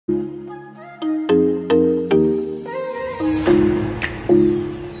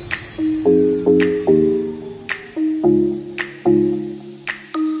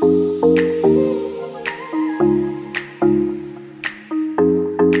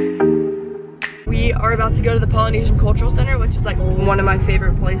we're about to go to the Polynesian Cultural Center, which is like one of my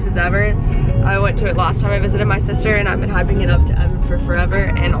favorite places ever. I went to it last time I visited my sister, and I've been hyping it up to Evan for forever.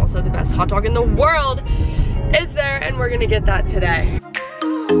 And also the best hot dog in the world is there, and we're gonna get that today.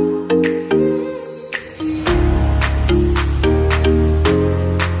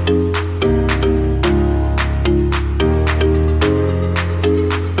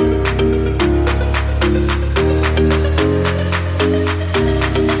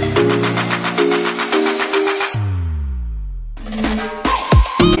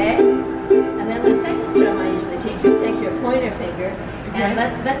 And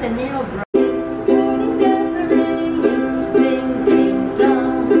let the nail grow.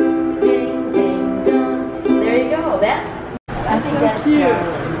 There you go. I think that's cute.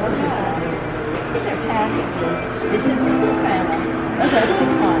 These are packages. This is the soprano. That's the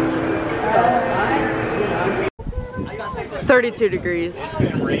concert. So 32 degrees.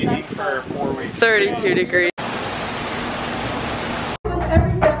 32 degrees. With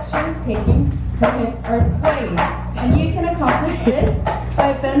every step she's taking, her hips are swaying. And you can accomplish this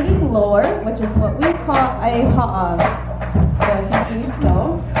by bending lower, which is what we call a ha'a. So if you do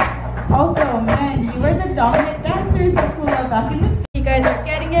so. Also, men, you were the dominant dancers of hula back in the day. You guys are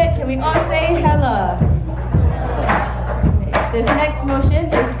getting it. Can we all say hella? Okay. This next motion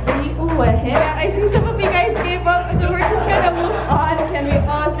is the uehe. I see some of you guys gave up, so we're just gonna move on. Can we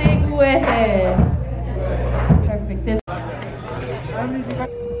all say uehe? Perfect. This.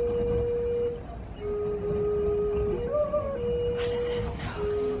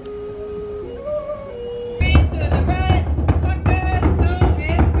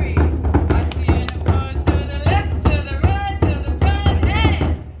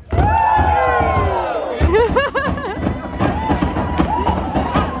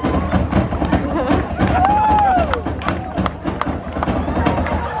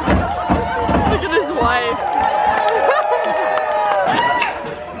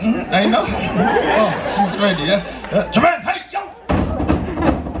 I know. Oh, she's ready, yeah? Japan, hey, yo!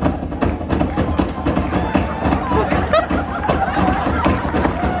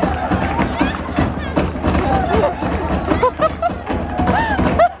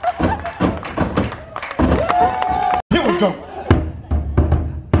 Here we go.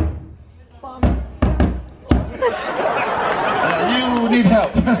 You need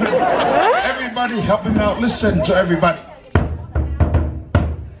help. Everybody help him out. Listen to everybody.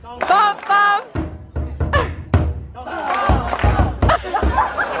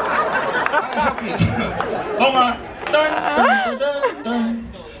 Hold on. Dun, dun, dun, dun,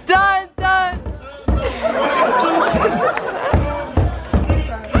 dun, dun.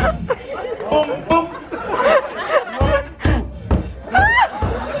 Boom, boom. 1, 2.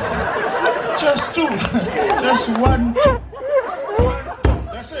 Just 2. Just 1, 2.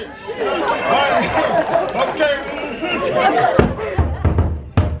 That's it. Okay.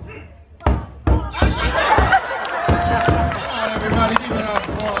 Everybody, give it up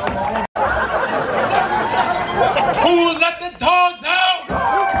for who let the dogs out?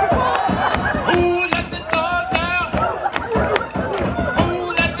 Who let the dogs out? Who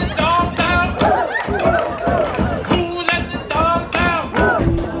let the dogs out? Who let the dogs out?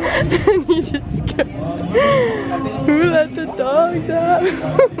 And he just goes, who let the dogs out?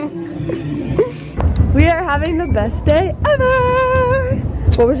 We are having the best day ever!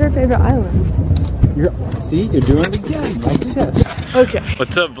 What was your favorite island? See, you're doing it again, like this. Okay.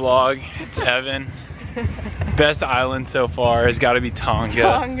 What's up, vlog? It's Evan. Best island so far has got to be Tonga.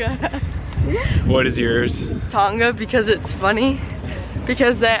 Tonga. What is yours? Tonga, because it's funny.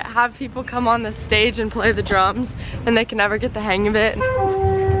 Because they have people come on the stage and play the drums, and they can never get the hang of it.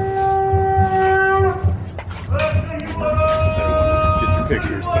 Get your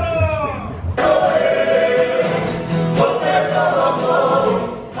pictures.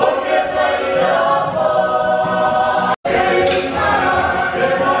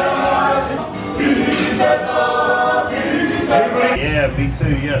 Yeah, me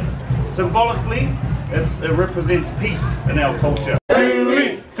too, yeah. Symbolically, it represents peace in our culture.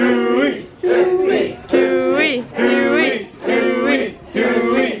 Tui, tui, tui, tui, tui, tui,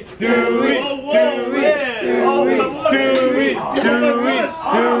 tui, tui. Oh, whoa, yeah! Oh, tui, tui,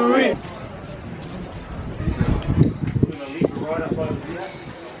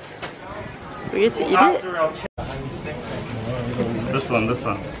 We get to eat it? This one. Yeah.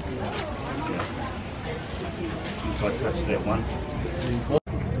 If I touch that one.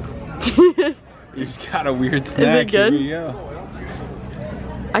 You just got a weird snack. Is it good? Here we go.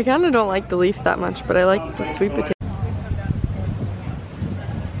 I kind of don't like the leaf that much, but I like the sweet potato.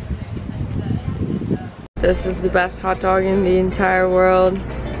 This is the best hot dog in the entire world.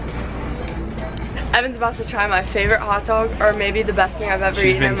 Evan's about to try my favorite hot dog, or maybe the best thing I've ever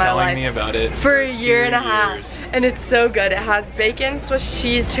eaten in my life. She's been telling me about it for a year and a half, and it's so good. It has bacon, Swiss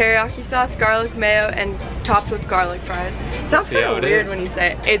cheese, teriyaki sauce, garlic mayo, and topped with garlic fries. It sounds kind of weird when you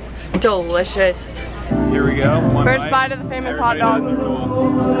say it. It's delicious. Here we go. First bite of the famous hot dog.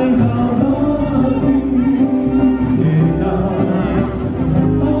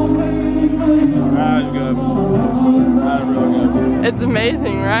 That's good. That's really good. It's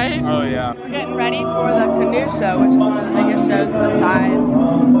amazing, right? Oh yeah. We're getting ready for the canoe show, which is one of the biggest shows besides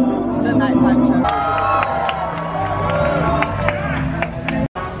the nighttime show.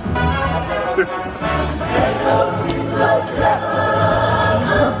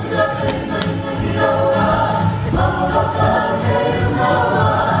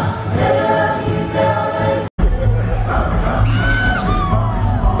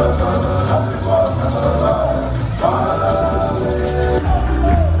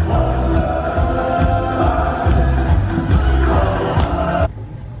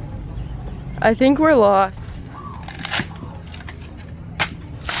 I think we're lost.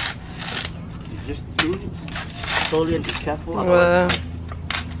 You just do it slowly and be careful.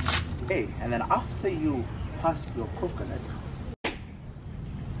 Okay, and then after you pass your coconut,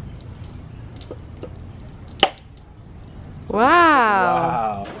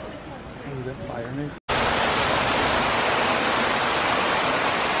 Wow.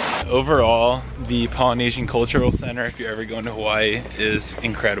 Overall, the Polynesian Cultural Center, if you're ever going to Hawaii, is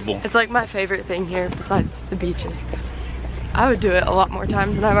incredible. It's like my favorite thing here besides the beaches. I would do it a lot more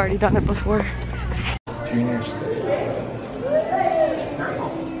times and I've already done it before. Junior.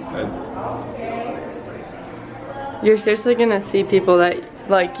 You're seriously gonna see people that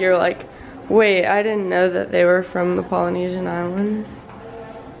you're like, wait, I didn't know that they were from the Polynesian Islands.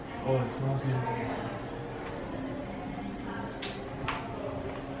 Oh, it smells good.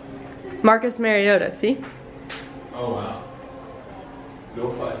 Marcus Mariota, see? Oh wow.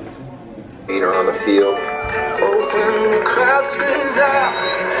 Go fight it. Leader on the field. Open, the crowd screams out.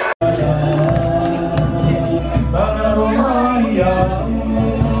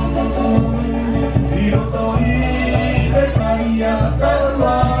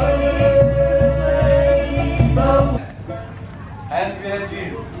 And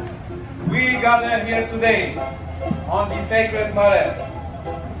villages, we gather here today on the sacred mother.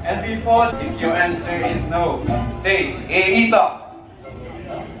 And before, if your answer is no, say Eita,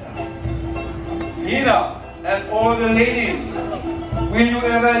 Hina, and all the ladies, will you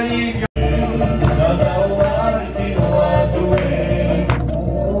ever leave your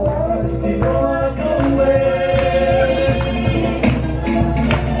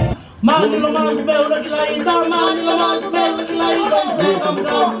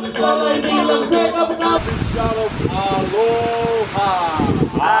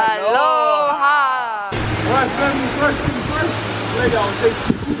Aloha! Alright, first things first, lay down, take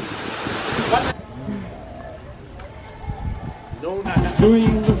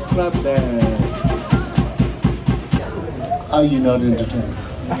doing the slap dance. Are you not entertained?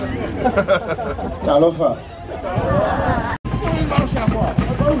 Talofa.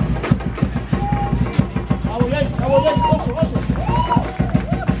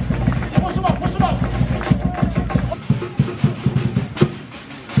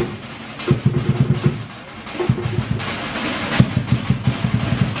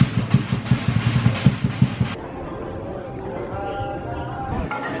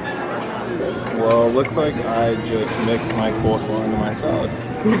 Well, looks like I just mixed my coleslaw into my salad.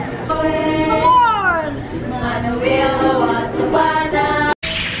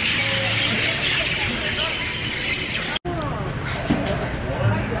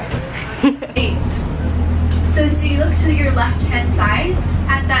 So you look to your left-hand side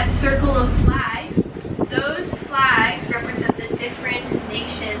at that circle of flags. Those flags represent the different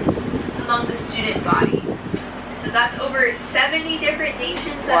nations among the student body. So that's over 70 different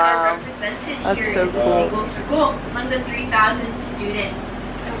nations that are represented here in a single school among the 3,000 students.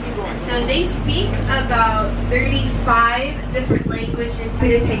 And so they speak about 35 different languages. I'm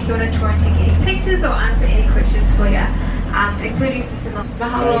going to take you on a tour and take any pictures or answer any questions for you, including Sister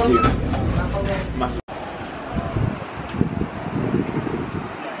Mahalo.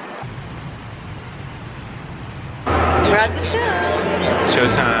 We're at the show.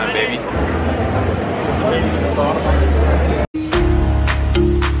 Showtime.